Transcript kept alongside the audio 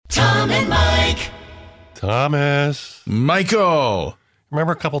Thomas. Michael.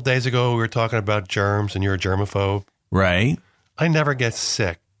 Remember a couple days ago we were talking about germs and you're a germaphobe? Right. I never get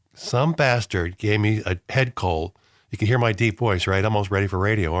sick. Some bastard gave me a head cold. You can hear my deep voice, right? I'm almost ready for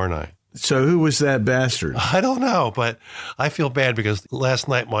radio, aren't I? So who was that bastard? I don't know, but I feel bad because last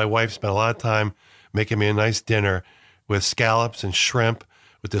night my wife spent a lot of time making me a nice dinner with scallops and shrimp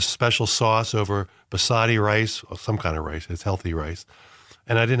with this special sauce over basmati rice, or some kind of rice. It's healthy rice.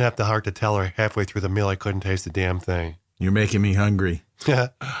 And I didn't have the heart to tell her halfway through the meal I couldn't taste a damn thing. You're making me hungry.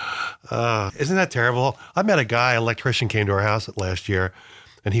 Isn't that terrible? I met a guy, an electrician, came to our house last year,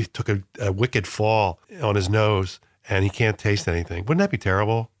 and he took a wicked fall on his nose, and he can't taste anything. Wouldn't that be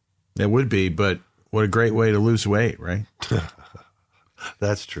terrible? It would be, but what a great way to lose weight, right?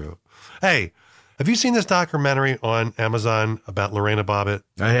 That's true. Hey, have you seen this documentary on Amazon about Lorena Bobbitt?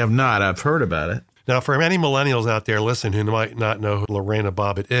 I have not. I've heard about it. Now, for any millennials out there listening who might not know who Lorena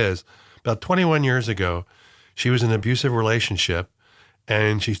Bobbitt is, about 21 years ago, she was in an abusive relationship,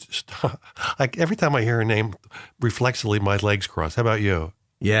 and like every time I hear her name, reflexively my legs cross. How about you?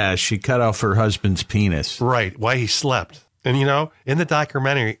 Yeah, she cut off her husband's penis. Right, why he slept. And, you know, in the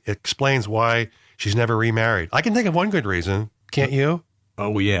documentary, it explains why she's never remarried. I can think of one good reason. Can't you?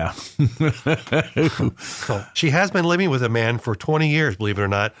 Oh, yeah. She has been living with a man for 20 years, believe it or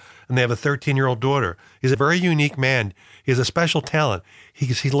not, and they have a 13-year-old daughter. He's a very unique man. He has a special talent.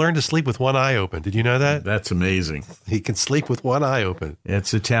 He learned to sleep with one eye open. Did you know that? That's amazing. He can sleep with one eye open.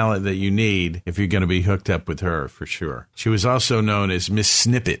 It's a talent that you need if you're going to be hooked up with her, for sure. She was also known as Miss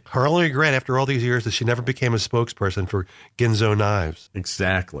Snippet. Her only regret after all these years is she never became a spokesperson for Ginzo Knives.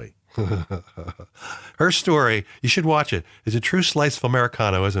 Exactly. Her story, you should watch it. It's a true slice of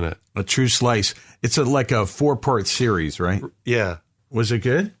Americano, isn't it? A true slice. It's like a 4-part series, right? Yeah. Was it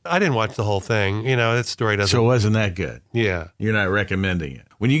good? I didn't watch the whole thing. You know, that story doesn't... So it wasn't that good? Yeah. You're not recommending it.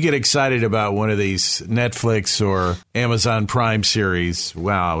 When you get excited about one of these Netflix or Amazon Prime series,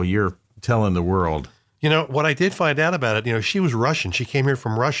 wow, you're telling the world. You know, what I did find out about it, you know, she was Russian. She came here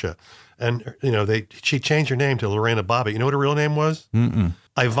from Russia. And, you know, she changed her name to Lorena Bobbitt. You know what her real name was?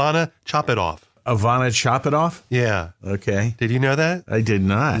 Ivana Chopitoff. Ivana Chopitoff? Yeah. Okay. Did you know that? I did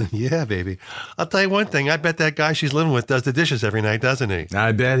not. Yeah, baby. I'll tell you one thing. I bet that guy she's living with does the dishes every night, doesn't he?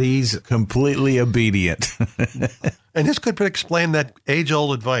 I bet he's completely obedient. And this could explain that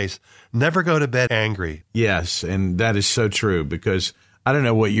age-old advice. Never go to bed angry. Yes, and that is so true because I don't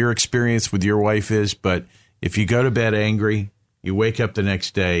know what your experience with your wife is, but if you go to bed angry, you wake up the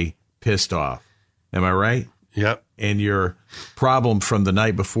next day pissed off. Am I right? Yep. And your problem from the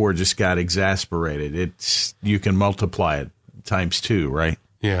night before just got exasperated. You can multiply it times 2, right?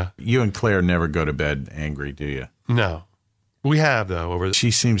 Yeah. You and Claire never go to bed angry, do you? No. We have, though.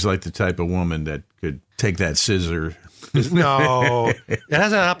 She seems like the type of woman that could take that scissor. No. It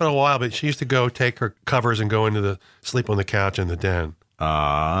hasn't happened in a while, but she used to go take her covers and go into sleep on the couch in the den.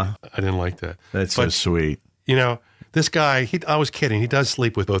 I didn't like that. That's so sweet. You know, this guy, I was kidding. He does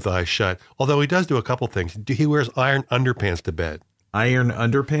sleep with both eyes shut, although he does do a couple things. He wears iron underpants to bed. Iron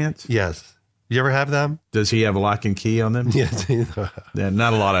underpants? Yes. You ever have them? Does he have a lock and key on them? Yes.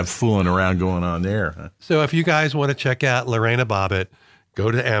 Not a lot of fooling around going on there. Huh? So if you guys want to check out Lorena Bobbitt,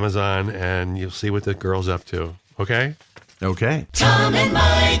 go to Amazon and you'll see what the girl's up to. Okay? Okay. Tom and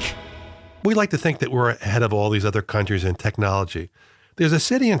Mike. We like to think that we're ahead of all these other countries in technology. There's a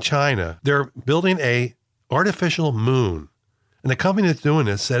city in China. They're building a artificial moon. And the company that's doing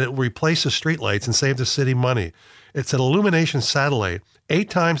this said it will replace the streetlights and save the city money. It's an illumination satellite, 8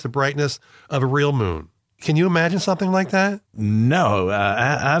 times the brightness of a real moon. Can you imagine something like that? No.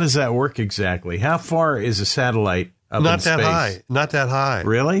 How does that work exactly? How far is a satellite up in space? Not that high. Not that high.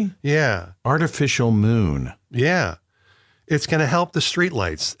 Really? Yeah. Artificial moon. Yeah. It's going to help the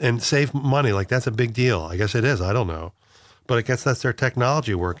streetlights and save money. Like, that's a big deal. I guess it is. I don't know. But I guess that's their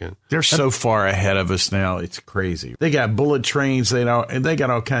technology working. They're so far ahead of us now. It's crazy. They got bullet trains. They got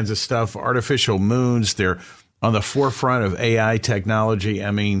all kinds of stuff. Artificial moons. They're on the forefront of AI technology.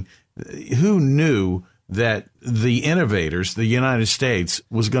 I mean, who knew that the innovators, the United States,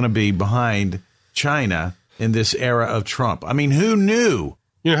 was going to be behind China in this era of Trump? I mean, who knew?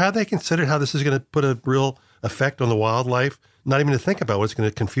 You know, how they considered how this is going to put a real effect on the wildlife? Not even to think about what's going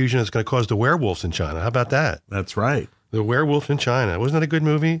to confusion it's going to cause the werewolves in China. How about that? That's right. The Werewolf in China. Wasn't that a good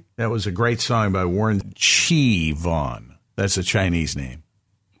movie? That was a great song by Warren Zevon. That's a Chinese name.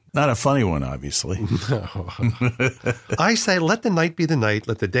 Not a funny one, obviously. No. I say, let the night be the night,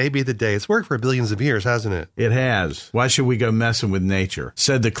 let the day be the day. It's worked for billions of years, hasn't it? It has. Why should we go messing with nature?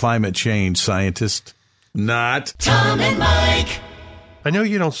 Said the climate change scientist. Not. Tom and Mike. I know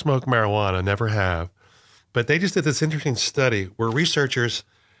you don't smoke marijuana, never have, but they just did this interesting study where researchers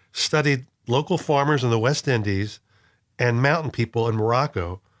studied local farmers in the West Indies and mountain people in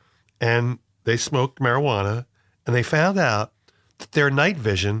Morocco, and they smoked marijuana, and they found out that their night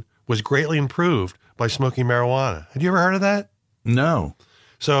vision was greatly improved by smoking marijuana. Have you ever heard of that? No.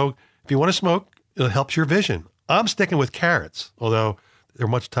 So if you want to smoke, it helps your vision. I'm sticking with carrots, although they're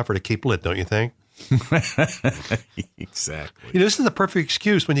much tougher to keep lit, don't you think? Exactly. You know, this is the perfect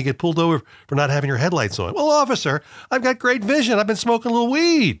excuse when you get pulled over for not having your headlights on. Well, officer, I've got great vision. I've been smoking a little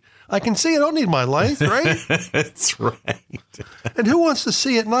weed. I can see. I don't need my lights, right? That's right. And who wants to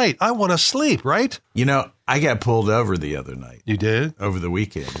see at night? I want to sleep, right? You know, I got pulled over the other night. You did? Over the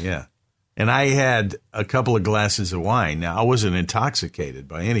weekend, yeah. And I had a couple of glasses of wine. Now, I wasn't intoxicated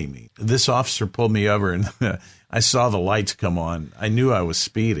by any means. This officer pulled me over, and I saw the lights come on. I knew I was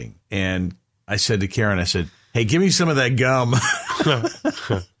speeding. And I said to Karen, I said, hey, give me some of that gum.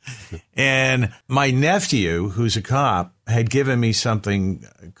 And my nephew, who's a cop, had given me something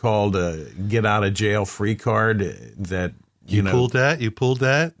called a get out of jail free card that, you know. Pulled that? You pulled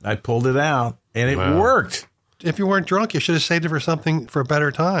that? I pulled it out, and it worked. If you weren't drunk, you should have saved it for something for a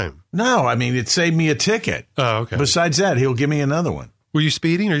better time. No, I mean, it saved me a ticket. Oh, okay. Besides that, he'll give me another one. Were you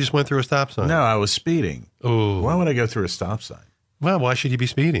speeding or you just went through a stop sign? No, I was speeding. Oh. Why would I go through a stop sign? Well, why should you be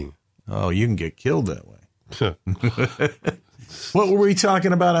speeding? Oh, you can get killed that way. What were we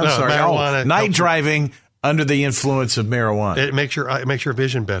talking about? I'm sorry. Marijuana. Night driving under the influence of marijuana. It makes your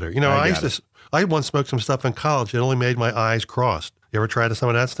vision better. You know, I once smoked some stuff in college. It only made my eyes crossed. You ever tried some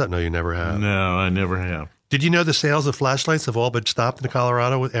of that stuff? No, you never have. No, I never have. Did you know the sales of flashlights have all been stopped in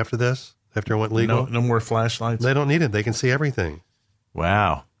Colorado after this? After it went legal? No more flashlights? They don't need it. They can see everything.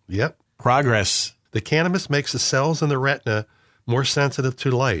 Wow. Yep. Progress. The cannabis makes the cells in the retina more sensitive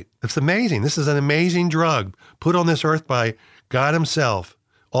to light. It's amazing. This is an amazing drug put on this earth by God himself.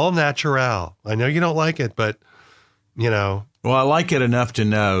 All natural. I know you don't like it, but, you know. Well, I like it enough to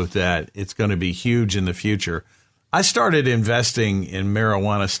know that it's going to be huge in the future. I started investing in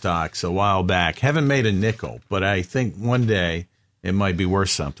marijuana stocks a while back. Haven't made a nickel, but I think one day it might be worth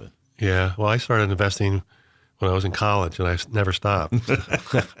something. Yeah. Well, I started investing when I was in college, and I never stopped.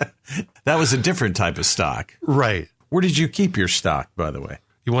 That was a different type of stock. Right. Where did you keep your stock, by the way?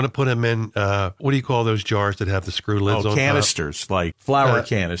 You want to put them in, what do you call those jars that have the screw lids on canisters, like flour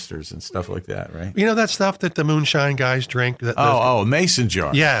canisters and stuff like that, right? You know that stuff that the moonshine guys drink? Mason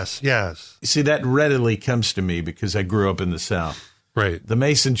jar. Yes, yes. See, that readily comes to me because I grew up in the South. Right. The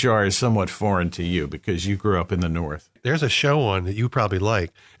Mason jar is somewhat foreign to you because you grew up in the North. There's a show on that you probably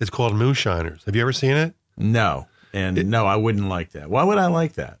like. It's called Moonshiners. Have you ever seen it? No. No, I wouldn't like that. Why would I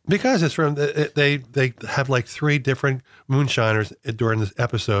like that? Because it's from they have like 3 different moonshiners during this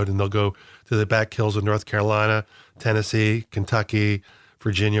episode, and they'll go to the back hills of North Carolina, Tennessee, Kentucky,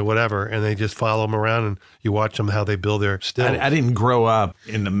 Virginia, whatever, and they just follow them around, and you watch them how they build their stills. I didn't grow up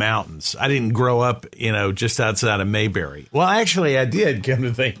in the mountains. I didn't grow up, just outside of Mayberry. Well, actually, I did, come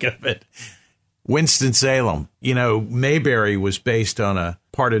to think of it. Winston-Salem. Mayberry was based on a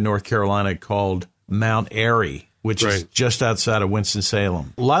part of North Carolina called Mount Airy, which is just outside of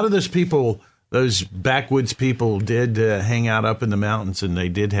Winston-Salem. A lot of those backwoods people did hang out up in the mountains, and they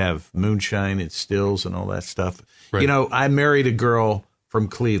did have moonshine and stills and all that stuff. Right. I married a girl from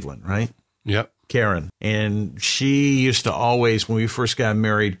Cleveland, right? Yep. Karen. And she used to always, when we first got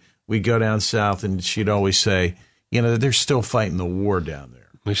married, we'd go down south, and she'd always say, they're still fighting the war down there.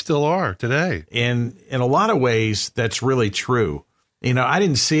 They still are today. And in a lot of ways, that's really true. I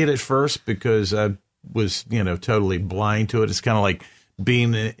didn't see it at first because I was, totally blind to it. It's kind of like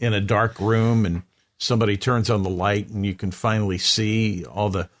being in a dark room and somebody turns on the light and you can finally see all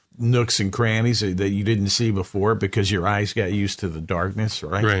the nooks and crannies that you didn't see before because your eyes got used to the darkness,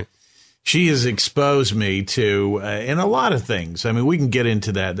 right? Right. She has exposed me to, in a lot of things. I mean, we can get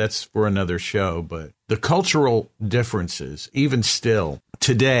into that. That's for another show. But the cultural differences, even still,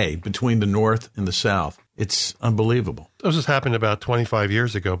 today, between the North and the South, it's unbelievable. This has happened about 25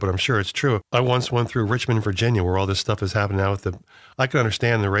 years ago, but I'm sure it's true. I once went through Richmond, Virginia, where all this stuff is happening now. I could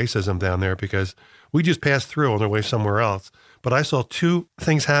understand the racism down there because we just passed through on their way somewhere else. But I saw 2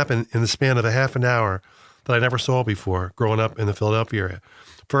 things happen in the span of a half an hour that I never saw before growing up in the Philadelphia area.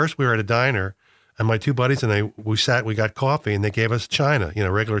 First, we were at a diner, and my 2 buddies and we got coffee, and they gave us china,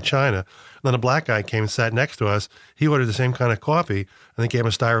 regular china. And then a black guy came and sat next to us. He ordered the same kind of coffee, and they gave him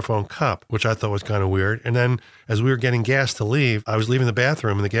a styrofoam cup, which I thought was kind of weird. And then as we were getting gas to leave, I was leaving the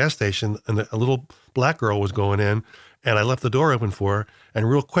bathroom in the gas station, and a little black girl was going in, and I left the door open for her. And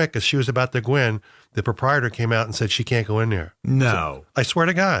real quick, as she was about to go in, the proprietor came out and said she can't go in there. No. So, I swear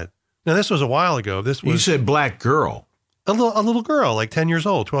to God. Now, this was a while ago. You said black girl. A little girl, like 10 years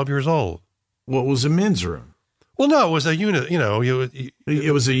old, 12 years old. What was a men's room? Well, no, it was a unit,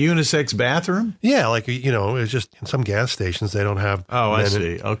 It was a unisex bathroom? yeah, like, it was just in some gas stations, they don't have. Oh, I men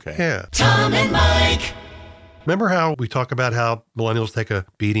see. Okay. Yeah. Tom and Mike. Remember how we talk about how millennials take a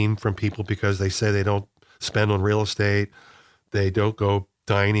beating from people because they say they don't spend on real estate, they don't go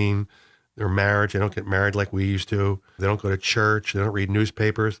dining, their marriage, they don't get married like we used to, they don't go to church, they don't read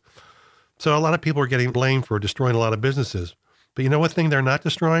newspapers. So a lot of people are getting blamed for destroying a lot of businesses. But you know what thing they're not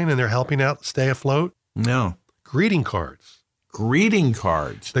destroying and they're helping out stay afloat? No. Greeting cards. Greeting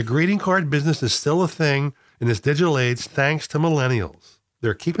cards. The greeting card business is still a thing in this digital age thanks to millennials.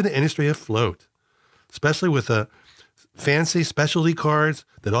 They're keeping the industry afloat, especially with the fancy specialty cards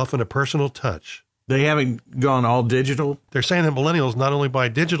that offer a personal touch. They haven't gone all digital? They're saying that millennials not only buy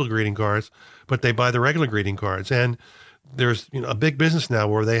digital greeting cards, but they buy the regular greeting cards. And there's a big business now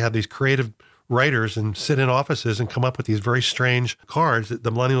where they have these creative writers and sit in offices and come up with these very strange cards that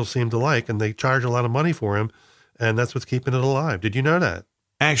the millennials seem to like, and they charge a lot of money for them. And that's what's keeping it alive. Did you know that?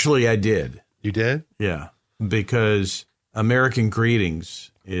 Actually, I did. You did? Yeah, because American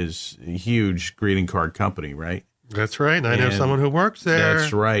Greetings is a huge greeting card company, right? That's right. And I know someone who works there.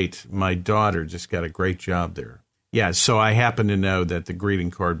 That's right. My daughter just got a great job there. Yeah, so I happen to know that the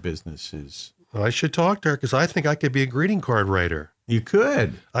greeting card business is... Well, I should talk to her because I think I could be a greeting card writer. You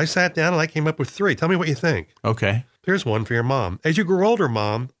could. I sat down and I came up with 3. Tell me what you think. Okay. Here's one for your mom. As you grow older,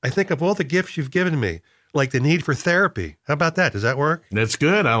 Mom, I think of all the gifts you've given me, like the need for therapy. How about that? Does that work? That's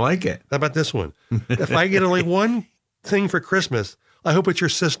good. I like it. How about this one? If I get only one thing for Christmas, I hope it's your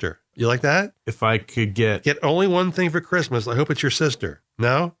sister. You like that? If I could get only one thing for Christmas, I hope it's your sister.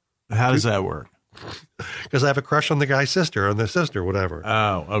 No? How does that work? Because I have a crush on the guy's sister, on the sister, whatever.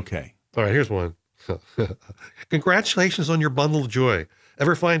 Oh, okay. All right, here's one. Congratulations on your bundle of joy.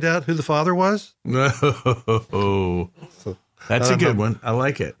 Ever find out who the father was? No. That's a good one. I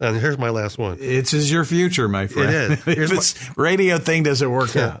like it. And here's my last one. It's your future, my friend. It is. If this radio thing doesn't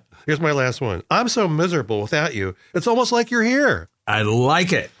work out. Here's my last one. I'm so miserable without you. It's almost like you're here. I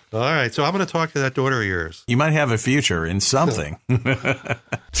like it. All right, so I'm going to talk to that daughter of yours. You might have a future in something.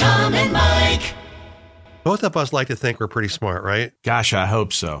 Tom and Mike. Both of us like to think we're pretty smart, right? Gosh, I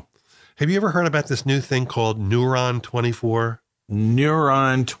hope so. Have you ever heard about this new thing called Neuron 24?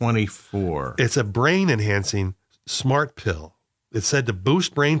 Neuron 24. It's a brain-enhancing smart pill. It's said to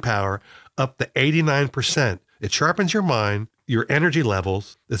boost brain power up to 89%. It sharpens your mind, your energy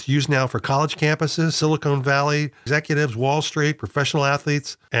levels. It's used now for college campuses, Silicon Valley, executives, Wall Street, professional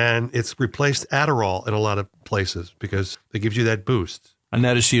athletes, and it's replaced Adderall in a lot of places because it gives you that boost. I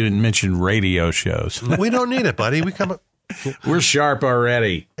noticed you didn't mention radio shows. We don't need it, buddy. We're sharp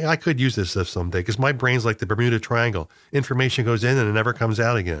already. I could use this stuff someday because my brain's like the Bermuda Triangle. Information goes in and it never comes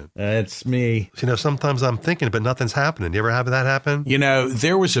out again. That's me. So, sometimes I'm thinking, but nothing's happening. You ever have that happen?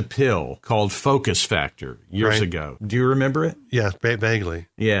 There was a pill called Focus Factor years ago. Do you remember it? Yes, vaguely.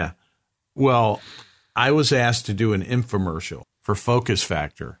 Yeah. Well, I was asked to do an infomercial for Focus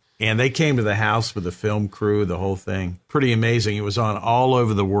Factor. And they came to the house with the film crew, the whole thing. Pretty amazing. It was on all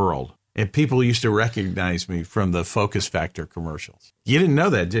over the world. And people used to recognize me from the Focus Factor commercials. You didn't know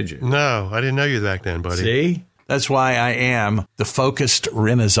that, did you? No, I didn't know you back then, buddy. See? That's why I am the focused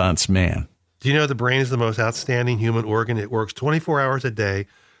Renaissance man. Do you know the brain is the most outstanding human organ? It works 24 hours a day,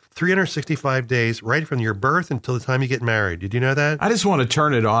 365 days, right from your birth until the time you get married. Did you know that? I just want to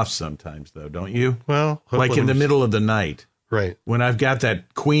turn it off sometimes, though, don't you? Well, like in the middle of the night. Right. When I've got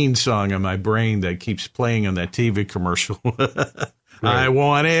that Queen song in my brain that keeps playing on that TV commercial. Right. I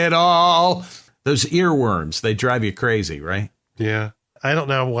want it all. Those earworms, they drive you crazy, right? Yeah. I don't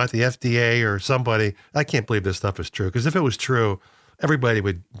know what the FDA or somebody, I can't believe this stuff is true. Because if it was true, everybody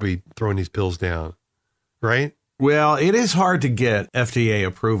would be throwing these pills down, right? Well, it is hard to get FDA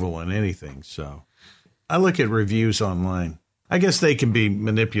approval on anything. So I look at reviews online. I guess they can be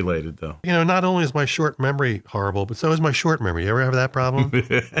manipulated, though. Not only is my short memory horrible, but so is my short memory. You ever have that problem?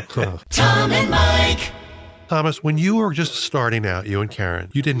 Tom and Mike. Thomas, when you were just starting out, you and Karen,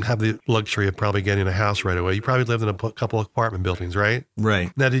 you didn't have the luxury of probably getting a house right away. You probably lived in a couple of apartment buildings, right? Right.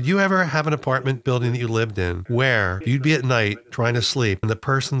 Now, did you ever have an apartment building that you lived in where you'd be at night trying to sleep and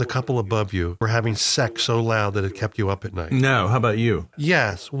the couple above you were having sex so loud that it kept you up at night? No. How about you?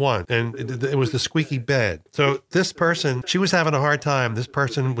 Yes, one. And it was the squeaky bed. So this person, she was having a hard time. This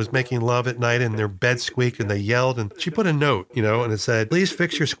person was making love at night and their bed squeaked and they yelled. And she put a note, and it said, please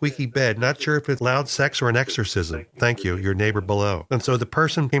fix your squeaky bed. Not sure if it's loud sex or an exorcism. exorcism. Thank you, your neighbor below. And so the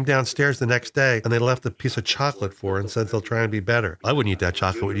person came downstairs the next day and they left a piece of chocolate for her and said they'll try and be better. I wouldn't eat that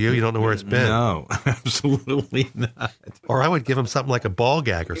chocolate with you. You don't know where it's been. No, absolutely not. Or I would give him something like a ball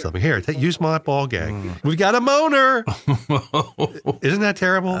gag or something. Here, use my ball gag. We've got a moaner. Isn't that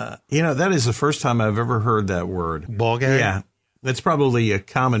terrible? That is the first time I've ever heard that word. Ball gag? Yeah. That's probably a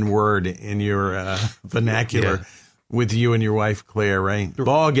common word in your vernacular with you and your wife, Claire, right?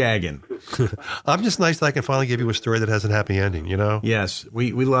 Ball gagging. I'm just nice that I can finally give you a story that has a happy ending, you know? Yes.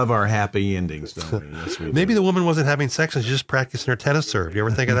 We love our happy endings, don't we? Yes, we do. Maybe the woman wasn't having sex and she's just practicing her tennis serve. You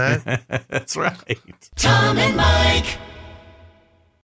ever think of that? That's right. Tom and Mike.